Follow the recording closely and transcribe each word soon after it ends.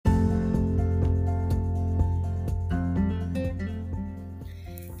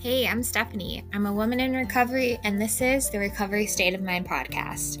Hey, I'm Stephanie. I'm a woman in recovery, and this is the Recovery State of Mind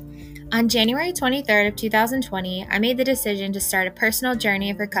podcast. On January 23rd of 2020, I made the decision to start a personal journey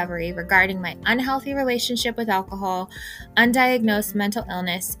of recovery regarding my unhealthy relationship with alcohol, undiagnosed mental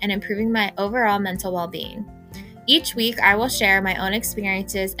illness, and improving my overall mental well-being. Each week, I will share my own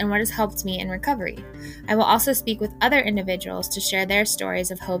experiences and what has helped me in recovery. I will also speak with other individuals to share their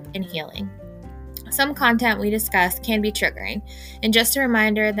stories of hope and healing. Some content we discuss can be triggering, and just a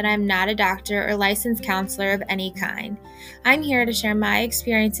reminder that I'm not a doctor or licensed counselor of any kind. I'm here to share my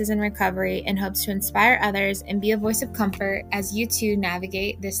experiences in recovery in hopes to inspire others and be a voice of comfort as you too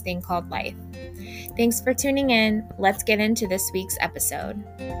navigate this thing called life. Thanks for tuning in. Let's get into this week's episode.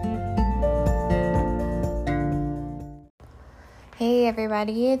 Hey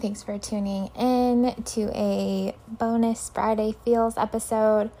everybody, thanks for tuning in to a bonus Friday Feels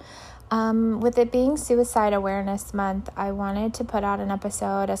episode. With it being Suicide Awareness Month, I wanted to put out an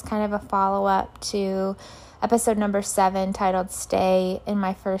episode as kind of a follow-up to episode number 7 titled Stay in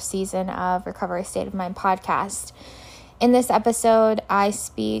my first season of Recovery State of Mind podcast. In this episode, I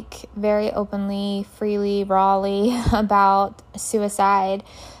speak very openly, freely, rawly about suicide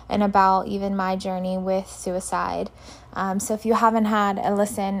and about even my journey with suicide. So if you haven't had a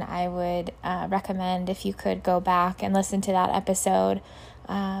listen, I would recommend if you could go back and listen to that episode.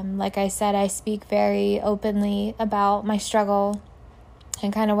 Like I said, I speak very openly about my struggle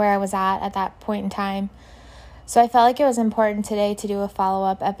and kind of where I was at that point in time. So I felt like it was important today to do a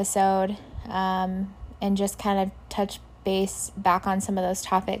follow-up episode and just kind of touch base back on some of those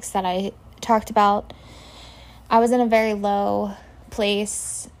topics that I talked about. I was in a very low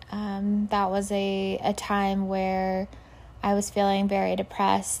place. That was a time where I was feeling very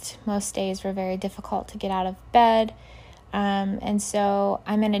depressed. Most days were very difficult to get out of bed. And so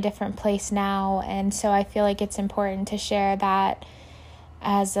I'm in a different place now. And so I feel like it's important to share that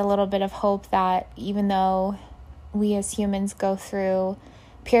as a little bit of hope that even though we as humans go through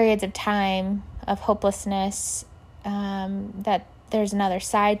periods of time of hopelessness, that there's another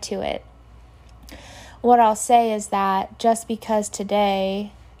side to it. What I'll say is that just because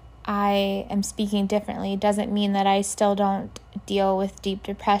today I am speaking differently doesn't mean that I still don't deal with deep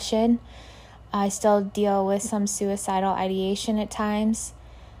depression. I still deal with some suicidal ideation at times,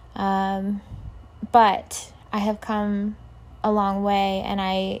 but I have come a long way, and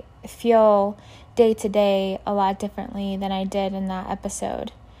I feel day to day a lot differently than I did in that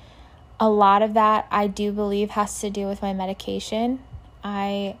episode. A lot of that I do believe has to do with my medication.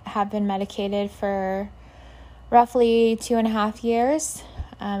 I have been medicated for roughly 2.5 years,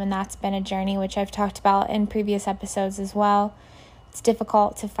 and that's been a journey which I've talked about in previous episodes as well. It's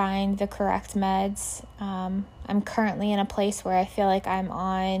difficult to find the correct meds. I'm currently in a place where I feel like I'm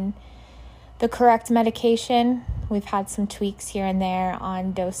on the correct medication. We've had some tweaks here and there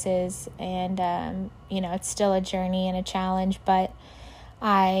on doses, and, it's still a journey and a challenge, but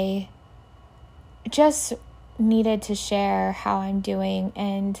I just needed to share how I'm doing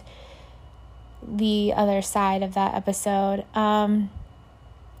and the other side of that episode.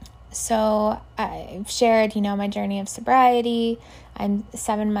 So I've shared, my journey of sobriety. I'm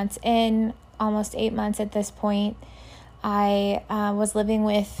 7 months in, almost 8 months at this point. I was living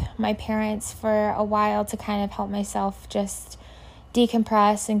with my parents for a while to kind of help myself just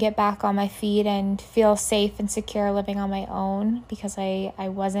decompress and get back on my feet and feel safe and secure living on my own, because I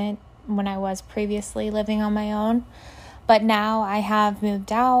wasn't when I was previously living on my own. But now I have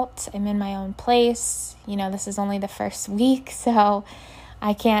moved out. I'm in my own place. This is only the first week, so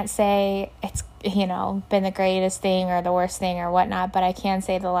I can't say it's, been the greatest thing or the worst thing or whatnot, but I can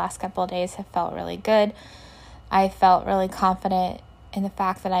say the last couple of days have felt really good. I felt really confident in the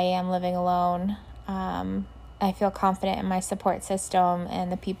fact that I am living alone. I feel confident in my support system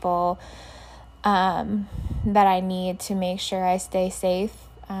and the people that I need to make sure I stay safe.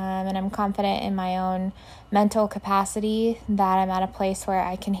 And I'm confident in my own mental capacity that I'm at a place where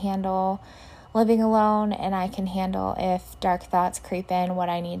I can handle living alone, and I can handle if dark thoughts creep in, what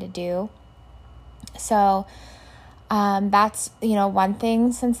I need to do. So that's, one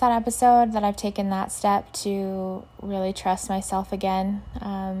thing since that episode that I've taken that step to really trust myself again.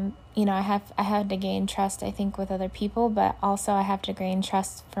 I had to gain trust, I think, with other people, but also I have to gain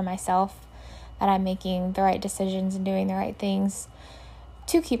trust for myself that I'm making the right decisions and doing the right things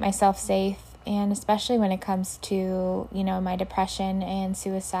to keep myself safe. And especially when it comes to, my depression and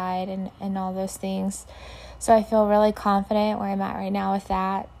suicide and all those things. So I feel really confident where I'm at right now with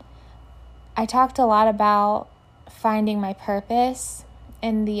that. I talked a lot about finding my purpose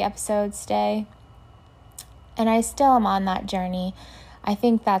in the episode Stay. And I still am on that journey. I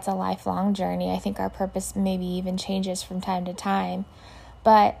think that's a lifelong journey. I think our purpose maybe even changes from time to time.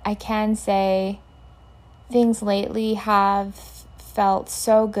 But I can say things lately have felt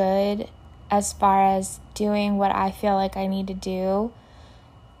so good as far as doing what I feel like I need to do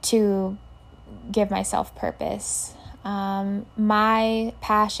to give myself purpose. My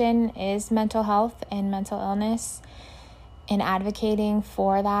passion is mental health and mental illness and advocating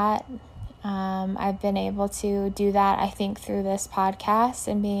for that. I've been able to do that, I think, through this podcast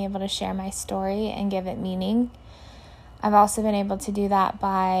and being able to share my story and give it meaning. I've also been able to do that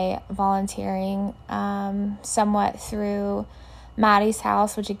by volunteering somewhat through Maddie's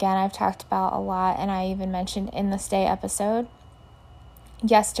House, which again I've talked about a lot and I even mentioned in the Stay episode.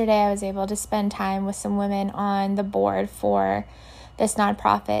 Yesterday I was able to spend time with some women on the board for this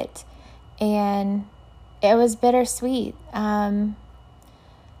nonprofit, and it was bittersweet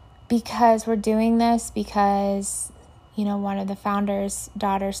because we're doing this because, one of the founders'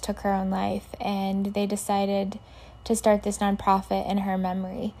 daughters took her own life, and they decided to start this nonprofit in her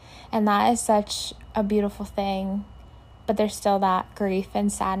memory. And that is such a beautiful thing, but there's still that grief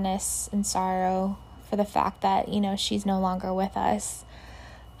and sadness and sorrow for the fact that, she's no longer with us.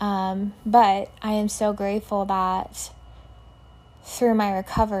 But I am so grateful that through my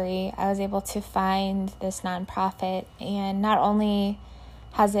recovery, I was able to find this nonprofit, and not only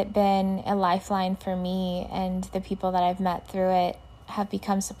has it been a lifeline for me, and the people that I've met through it have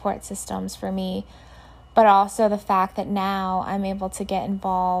become support systems for me, but also the fact that now I'm able to get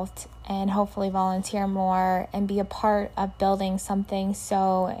involved and hopefully volunteer more and be a part of building something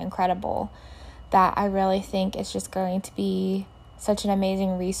so incredible that I really think is just going to be such an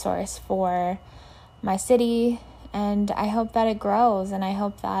amazing resource for my city. And I hope that it grows, and I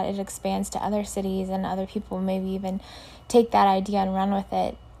hope that it expands to other cities and other people maybe even take that idea and run with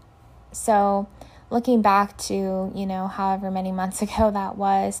it. So looking back to, however many months ago that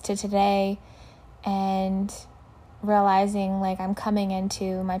was to today, and realizing like I'm coming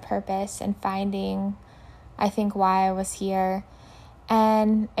into my purpose and finding, I think, why I was here.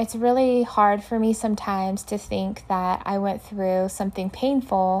 And it's really hard for me sometimes to think that I went through something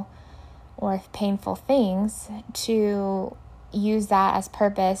painful or painful things to use that as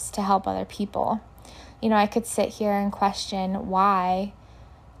purpose to help other people. I could sit here and question why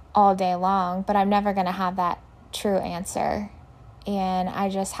all day long, but I'm never going to have that true answer. And I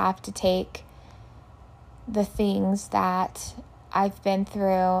just have to take the things that I've been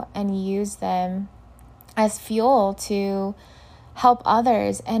through and use them as fuel to help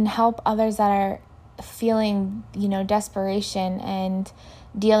others and help others that are feeling, desperation and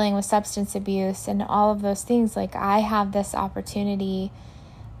dealing with substance abuse and all of those things. Like, I have this opportunity,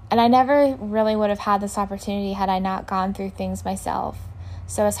 and I never really would have had this opportunity had I not gone through things myself.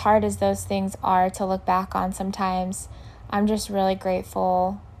 So as hard as those things are to look back on sometimes, I'm just really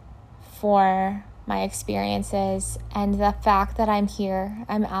grateful for my experiences and the fact that I'm here.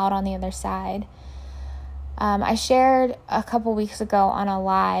 I'm out on the other side. I shared a couple weeks ago on a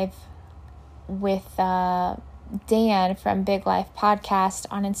live with Dan from Big Life Podcast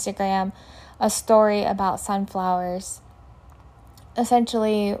on Instagram a story about sunflowers.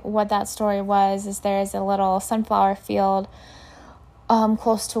 Essentially, what that story was is there is a little sunflower field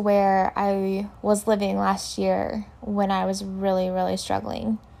close to where I was living last year when I was really, really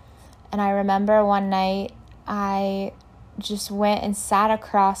struggling. And I remember one night I just went and sat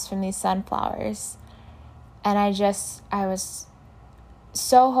across from these sunflowers. And I was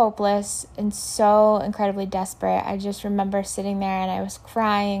so hopeless and so incredibly desperate. I just remember sitting there and I was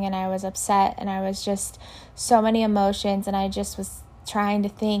crying and I was upset and I was just so many emotions. And I just was trying to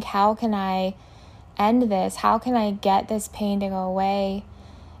think, how can I end this? How can I get this pain to go away?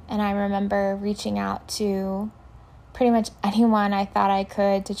 And I remember reaching out to pretty much anyone I thought I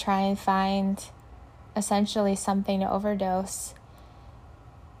could to try and find essentially something to overdose.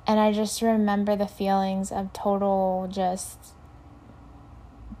 And I just remember the feelings of total just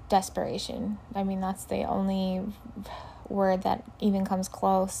desperation. I mean, that's the only word that even comes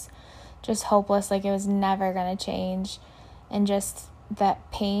close. Just hopeless, like it was never going to change. And just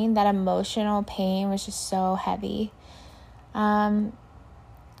that pain, that emotional pain was just so heavy.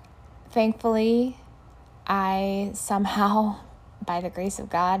 Thankfully, I somehow, by the grace of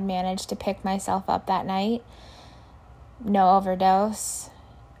God, managed to pick myself up that night. No overdose.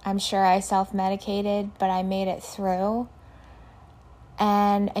 I'm sure I self-medicated, but I made it through.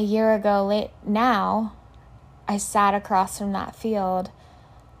 And a year ago now, I sat across from that field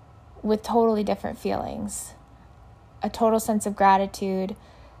with totally different feelings. A total sense of gratitude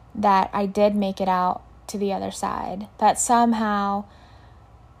that I did make it out to the other side. That somehow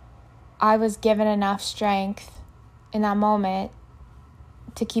I was given enough strength in that moment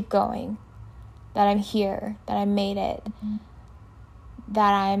to keep going. That I'm here, that I made it.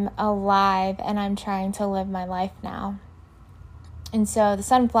 that I'm alive and I'm trying to live my life now. And so the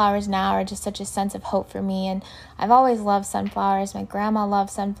sunflowers now are just such a sense of hope for me. And I've always loved sunflowers. My grandma loved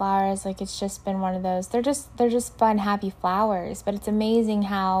sunflowers. Like, it's just been one of those. They're just fun, happy flowers. But it's amazing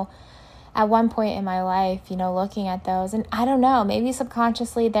how at one point in my life, looking at those, and I don't know, maybe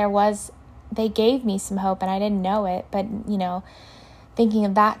subconsciously they gave me some hope and I didn't know it. But, thinking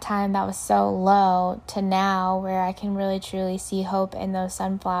of that time that was so low to now where I can really truly see hope in those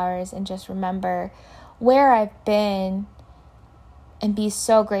sunflowers and just remember where I've been and be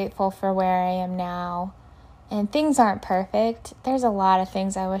so grateful for where I am now. And things aren't perfect. There's a lot of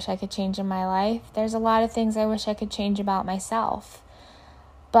things I wish I could change in my life. There's a lot of things I wish I could change about myself.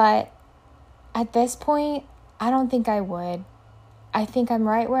 But at this point, I don't think I would. I think I'm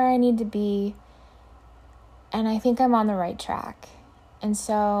right where I need to be, and I think I'm on the right track. And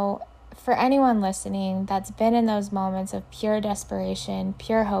so for anyone listening that's been in those moments of pure desperation,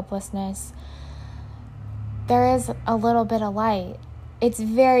 pure hopelessness, there is a little bit of light. It's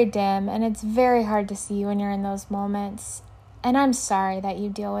very dim and it's very hard to see when you're in those moments. And I'm sorry that you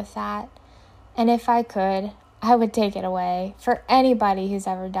deal with that. And if I could, I would take it away. For anybody who's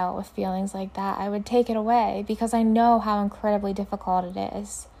ever dealt with feelings like that, I would take it away because I know how incredibly difficult it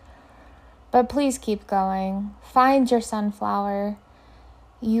is. But please keep going. Find your sunflower.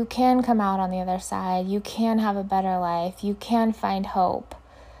 You can come out on the other side. You can have a better life. You can find hope.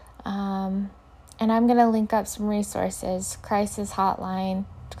 And I'm going to link up some resources, crisis hotline,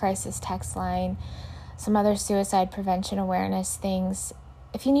 crisis text line, some other suicide prevention awareness things.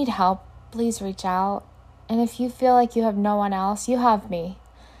 If you need help, please reach out. And if you feel like you have no one else, you have me.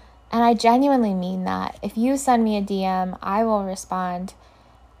 And I genuinely mean that. If you send me a DM, I will respond.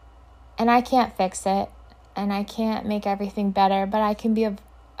 And I can't fix it. And I can't make everything better, but I can be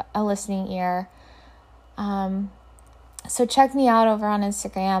a listening ear. So check me out over on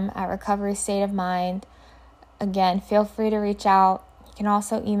Instagram at Recovery State of Mind. Again, feel free to reach out. You can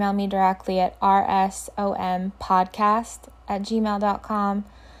also email me directly at rsompodcast@gmail.com.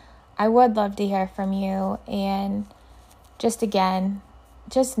 I would love to hear from you. And just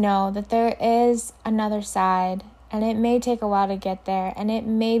know that there is another side. And it may take a while to get there. And it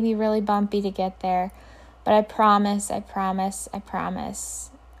may be really bumpy to get there. But I promise, it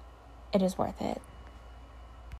is worth it.